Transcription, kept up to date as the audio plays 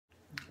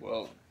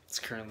Well, it's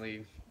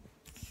currently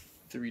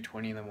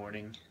 3:20 in the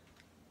morning.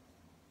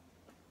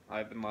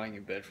 I've been lying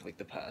in bed for like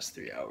the past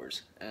 3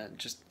 hours and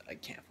just I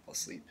can't fall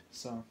asleep.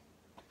 So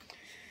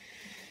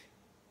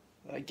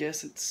I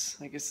guess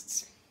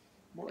it's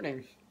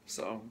morning.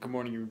 So good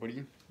morning,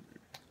 everybody.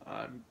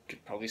 I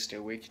could probably stay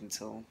awake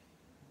until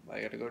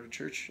I gotta go to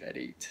church at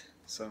 8.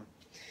 So I'm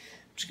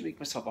just gonna make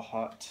myself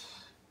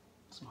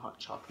some hot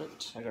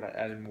chocolate. I gotta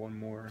add in one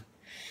more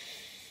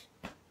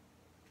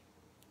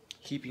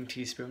heaping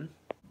teaspoon.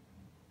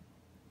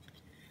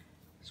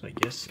 So I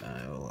guess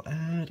I will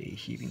add a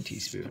heaping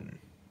teaspoon.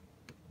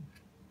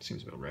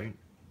 Seems about right.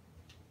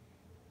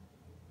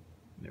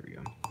 There we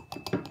go.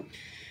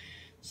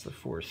 It's the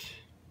 4th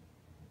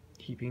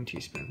heaping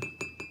teaspoon.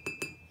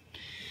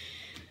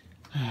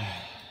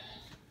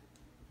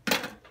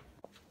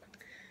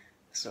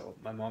 So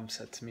my mom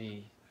said to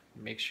me,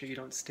 make sure you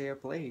don't stay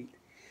up late.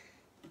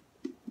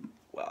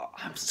 Well,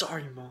 I'm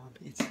sorry, Mom.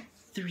 It's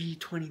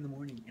 3:20 in the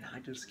morning and I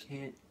just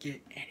can't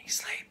get any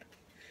sleep.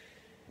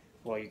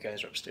 While you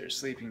guys are upstairs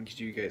sleeping, because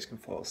you guys can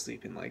fall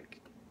asleep in like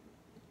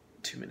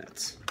 2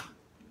 minutes.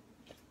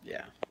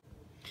 Yeah.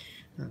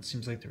 That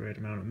seems like the right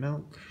amount of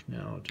milk.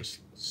 Now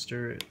just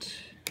stir it.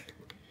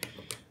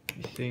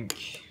 I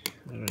think,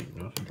 I don't even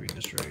know if I'm doing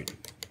this right.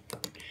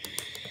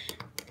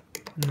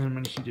 And then I'm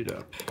gonna heat it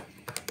up.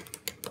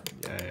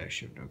 Yeah, I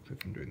actually have no clue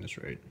if I'm doing this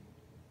right.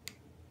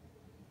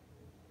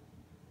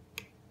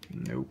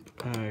 Nope,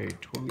 I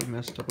totally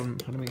messed up on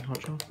how to make hot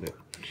chocolate.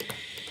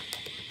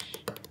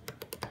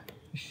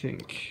 I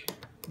think,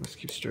 let's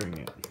keep stirring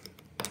it.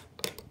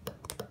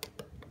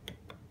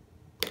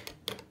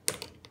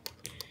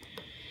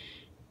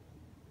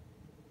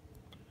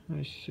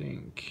 I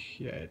think,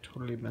 yeah, I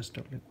totally messed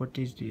up. Like, what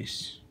is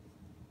this?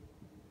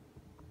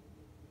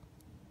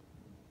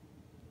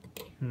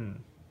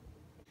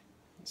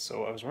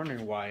 So I was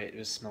wondering why it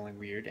was smelling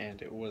weird and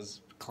it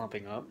was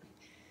clumping up.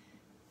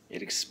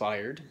 It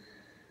expired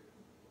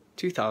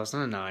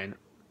 2009,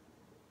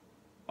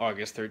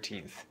 August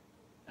 13th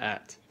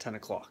at 10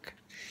 o'clock.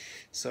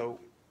 So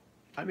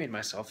I made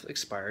myself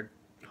expired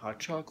hot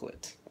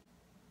chocolate.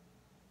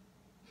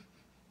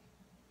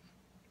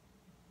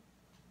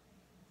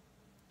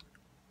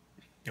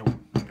 Nope.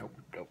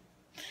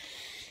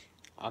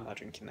 I'm not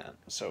drinking that.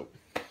 So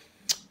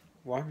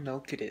warm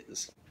milk it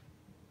is.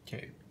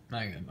 Okay,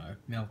 I got my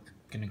milk.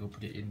 Gonna go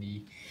put it in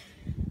the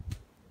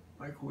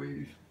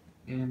microwave.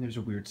 And there's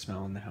a weird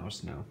smell in the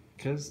house now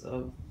because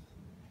of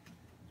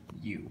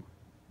you.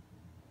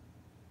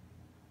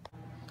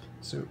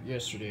 So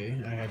yesterday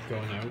I had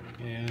gone out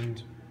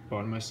and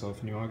bought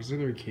myself a new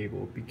auxiliary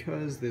cable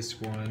because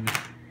this one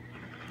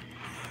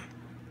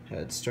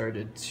had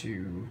started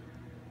to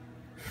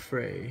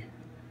fray,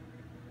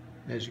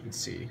 as you can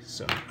see.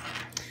 So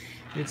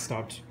it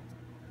stopped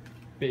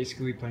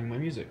basically playing my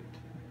music.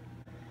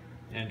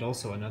 And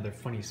also another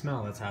funny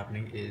smell that's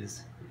happening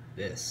is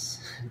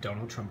this.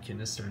 Donald Trumpkin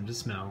is starting to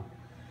smell.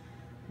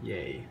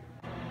 Yay.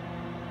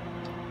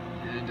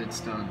 And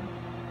it's done.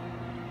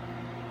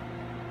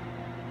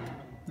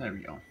 There we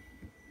go.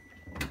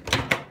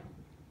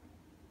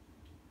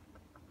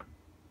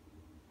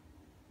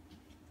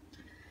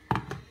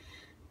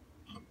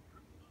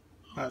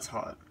 That's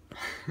hot.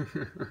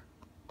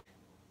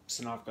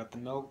 So now I've got the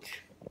milk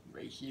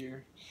right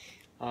here.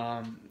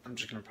 I'm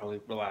just gonna probably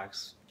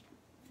relax,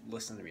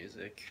 listen to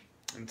music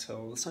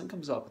until the sun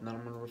comes up, and then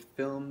I'm gonna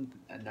film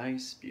a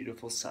nice,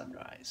 beautiful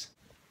sunrise.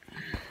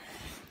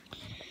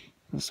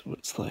 This is what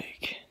it's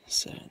like,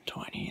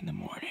 7:20 in the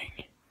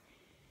morning.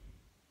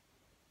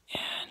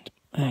 And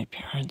my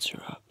parents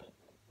are up.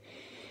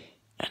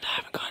 And I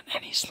haven't gotten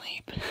any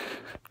sleep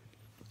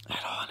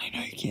at all. And I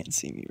know you can't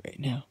see me right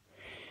now.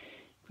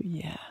 But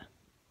yeah.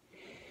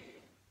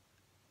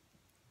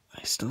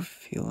 I still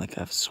feel like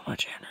I have so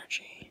much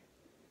energy.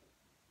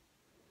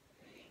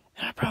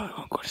 And I probably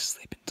won't go to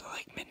sleep until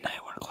like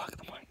midnight, 1 o'clock in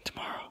the morning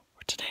tomorrow.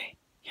 Or today.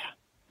 Yeah.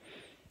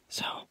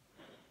 So,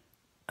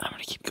 I'm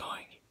gonna keep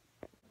going.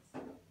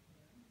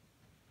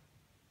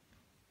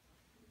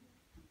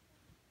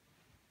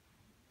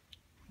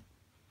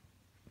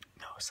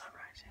 No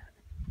sunrise yet.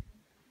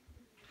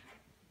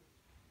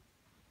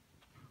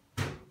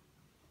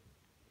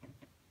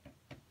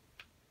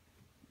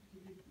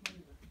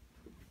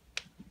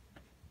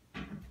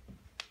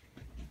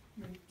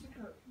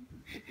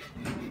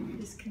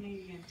 This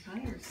Canadian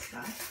Tire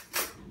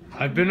stuff.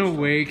 I've been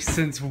awake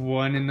since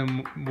 1 in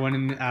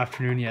the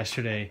afternoon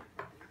yesterday.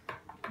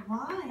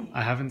 Why?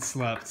 I haven't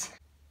slept.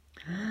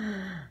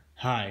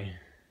 Hi.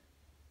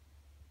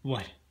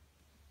 What?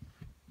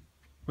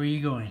 Where are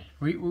you going?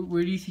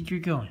 Where do you think you're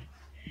going?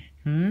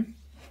 Where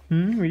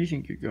do you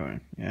think you're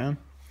going? Yeah.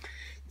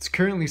 It's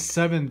currently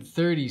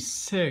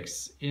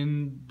 7:36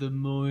 in the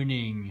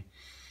morning.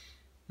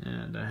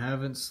 And I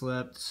haven't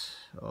slept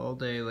all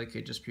day like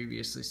I just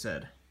previously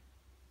said.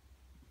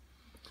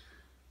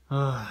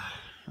 Hi.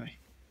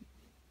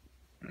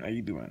 How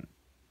you doing?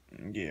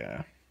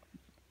 Yeah.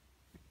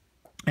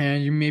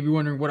 And you may be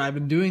wondering what I've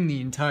been doing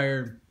the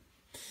entire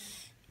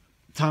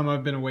time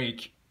I've been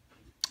awake.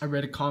 I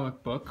read a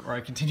comic book, or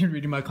I continued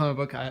reading my comic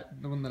book,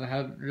 the one that I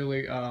hadn't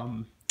really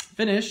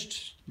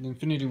finished,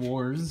 Infinity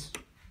Wars.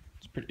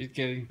 It's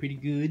getting pretty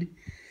good.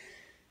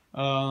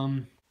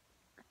 I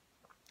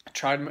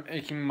tried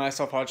making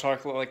myself hot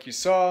chocolate like you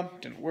saw,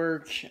 didn't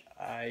work.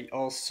 I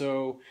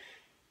also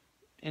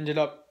ended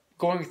up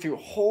going through a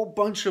whole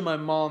bunch of my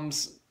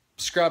mom's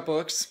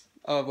scrapbooks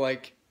of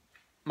like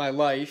my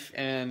life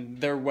and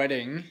their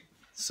wedding.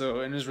 So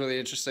it was really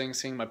interesting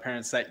seeing my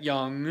parents that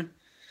young,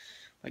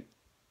 like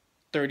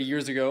 30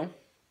 years ago.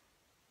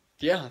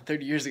 Yeah,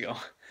 30 years ago.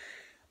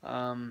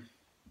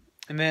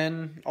 And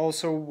then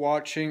also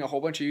watching a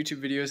whole bunch of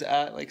YouTube videos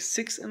at like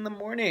 6 in the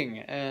morning.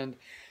 And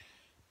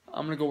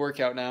I'm gonna go work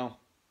out now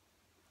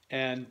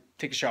and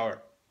take a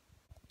shower.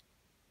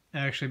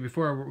 Actually,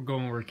 before I go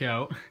and work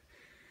out,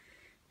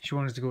 she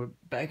wanted to go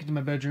back into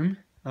my bedroom.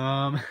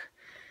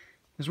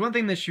 There's one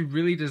thing that she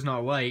really does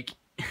not like.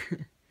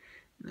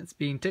 That's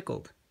being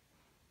tickled.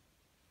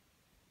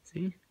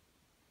 See?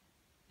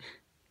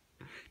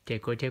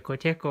 Tickle, tickle,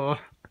 tickle.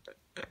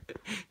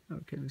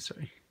 Okay, I'm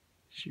sorry.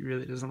 She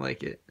really doesn't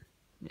like it.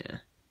 Yeah.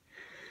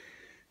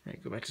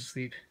 Alright, go back to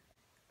sleep.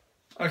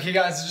 Okay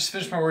guys, I just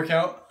finished my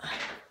workout.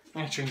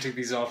 I'm actually gonna take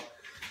these off.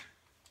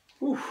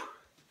 Whew.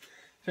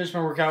 Finished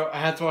my workout. I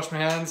had to wash my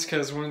hands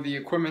because one of the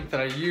equipment that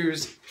I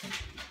use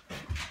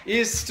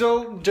is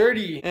still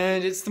dirty.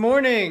 And it's the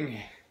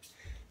morning.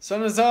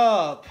 Sun is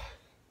up.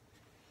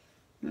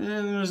 And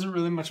there isn't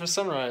really much of a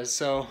sunrise,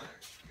 so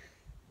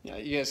yeah,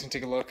 you guys can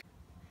take a look.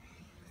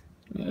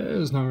 Yeah,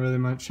 there's not really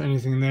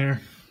anything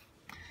there.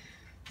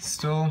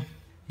 Still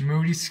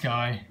moody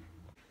sky.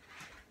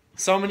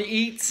 So I'm gonna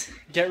eat,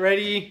 get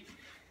ready,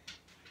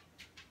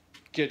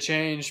 get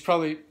changed.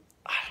 Probably,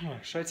 I don't know,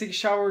 should I take a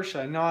shower or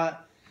should I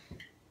not? I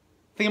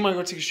think I'm gonna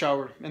go take a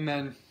shower and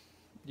then,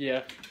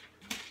 yeah.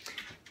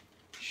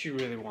 She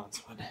really wants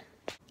one.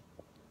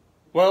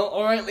 Well,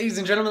 alright ladies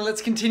and gentlemen,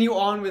 let's continue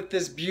on with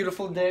this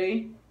beautiful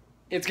day.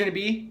 It's gonna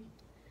be.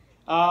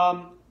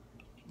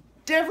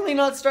 Definitely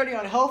not starting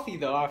out healthy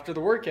though after the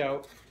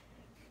workout.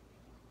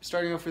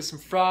 Starting off with some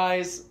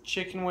fries,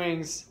 chicken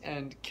wings,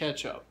 and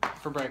ketchup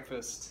for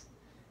breakfast.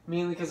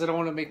 Mainly because I don't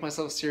want to make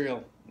myself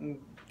cereal. And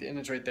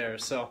it's right there,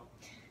 so.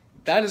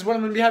 That is what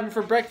I'm gonna be having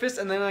for breakfast,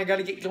 and then I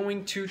gotta get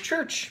going to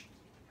church.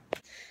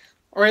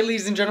 Alright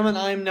ladies and gentlemen,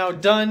 I'm now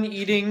done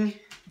eating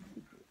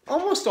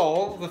almost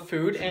all the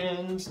food,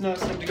 and now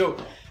it's time to go.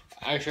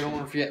 Actually, I don't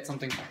want to forget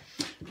something.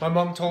 My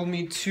mom told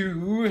me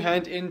to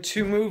hand in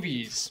 2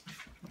 movies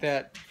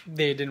that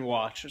they didn't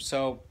watch,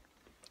 so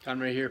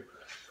I'm right here.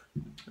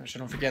 Actually,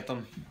 don't forget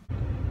them.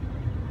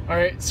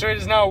 Alright, so it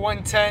is now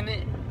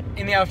 1:10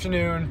 in the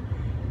afternoon.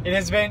 It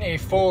has been a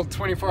full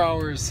 24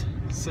 hours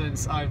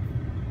since I've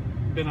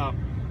been up.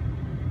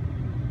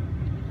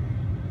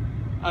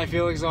 I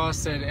feel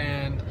exhausted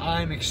and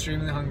I'm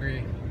extremely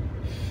hungry.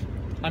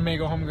 I may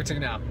go home and go take a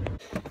nap.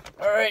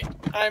 Alright,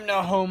 I'm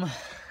now home.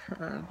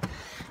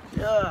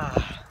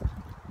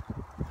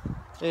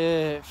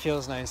 It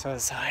feels nice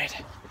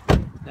outside.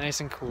 Nice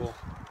and cool.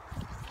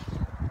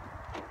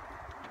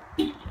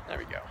 There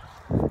we go.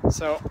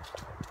 So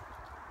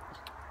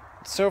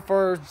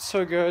far,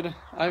 so good.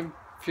 I'm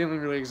feeling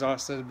really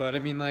exhausted, but I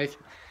mean, like,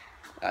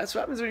 that's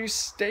what happens when you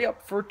stay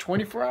up for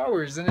 24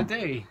 hours in a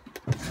day.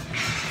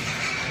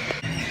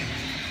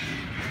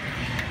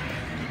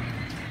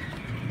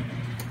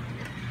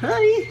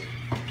 Hi!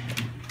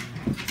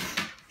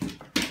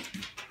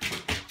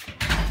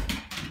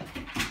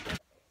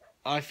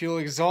 I feel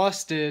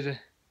exhausted,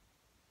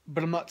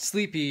 but I'm not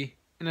sleepy,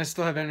 and I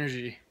still have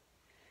energy.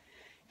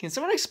 Can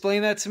someone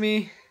explain that to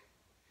me?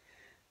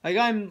 Like,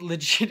 I'm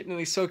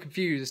legitimately so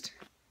confused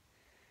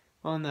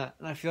on that,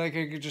 and I feel like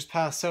I could just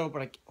pass out,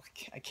 but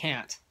I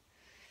can't.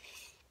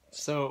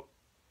 So,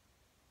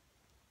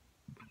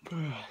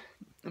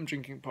 I'm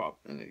drinking pop,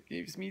 and it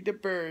gives me the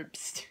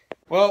burps.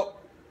 Well,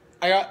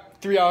 I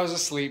got 3 hours of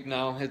sleep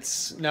now.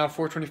 It's now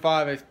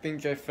 4:25. I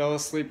think I fell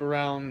asleep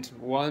around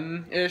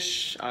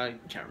 1-ish. I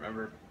can't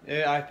remember.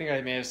 I think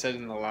I may have said it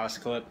in the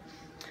last clip.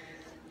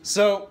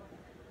 So,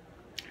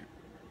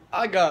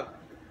 I got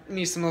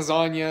me some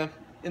lasagna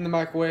in the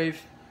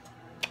microwave.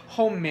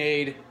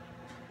 Homemade.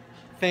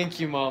 Thank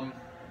you, Mom.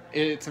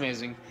 It's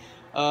amazing.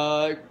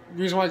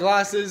 Using my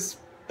glasses.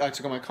 I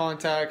took out my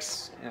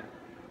contacts.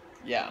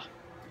 Yeah.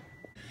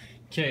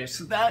 Okay,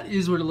 so that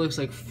is what it looks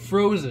like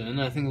frozen.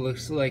 I think it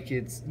looks like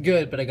it's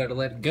good, but I gotta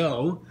let it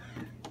go.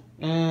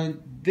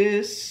 And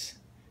this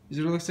is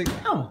what it looks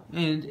like now.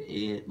 And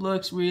it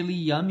looks really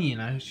yummy.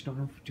 And I actually don't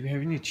know, do we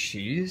have any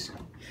cheese?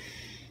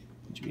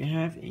 Do we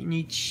have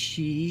any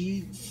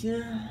cheese?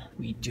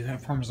 We do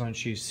have Parmesan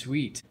cheese,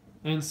 sweet.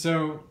 And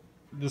so,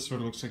 this is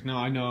what it looks like now.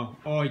 I know.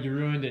 Oh, you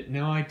ruined it.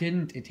 No, I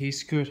didn't. It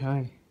tastes good,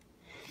 hi.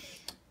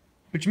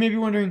 But you may be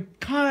wondering,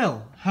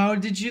 Kyle, how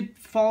did you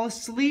fall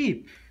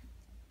asleep?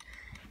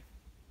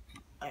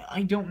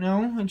 I don't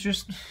know. I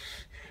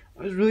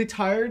was really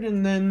tired,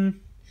 and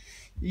then,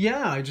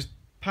 yeah, I just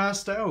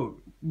passed out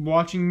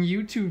watching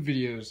YouTube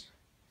videos.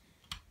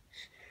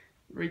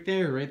 Right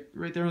there,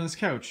 right there on this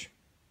couch.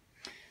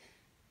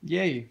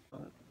 Yay.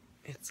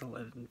 It's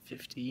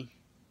 11:50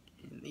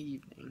 in the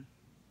evening,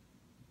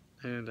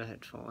 and I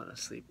had fallen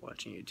asleep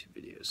watching YouTube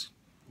videos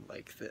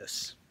like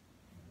this.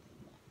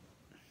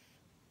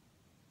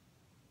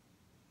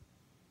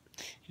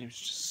 And it was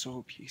just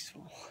so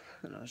peaceful,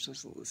 and I was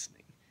just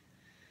listening,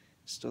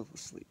 still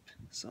asleep.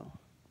 So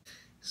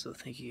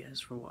thank you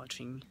guys for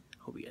watching.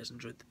 Hope you guys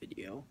enjoyed the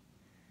video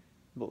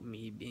about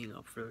me being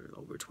up for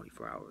over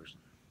 24 hours.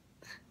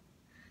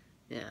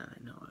 Yeah,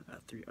 I know I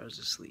got 3 hours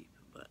of sleep,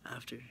 but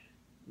after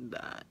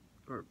that,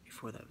 or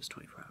before that, was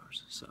 24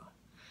 hours. So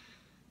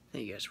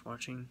thank you guys for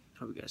watching.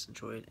 Hope you guys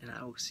enjoyed, and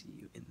I will see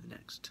you in the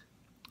next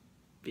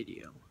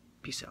video.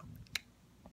 Peace out.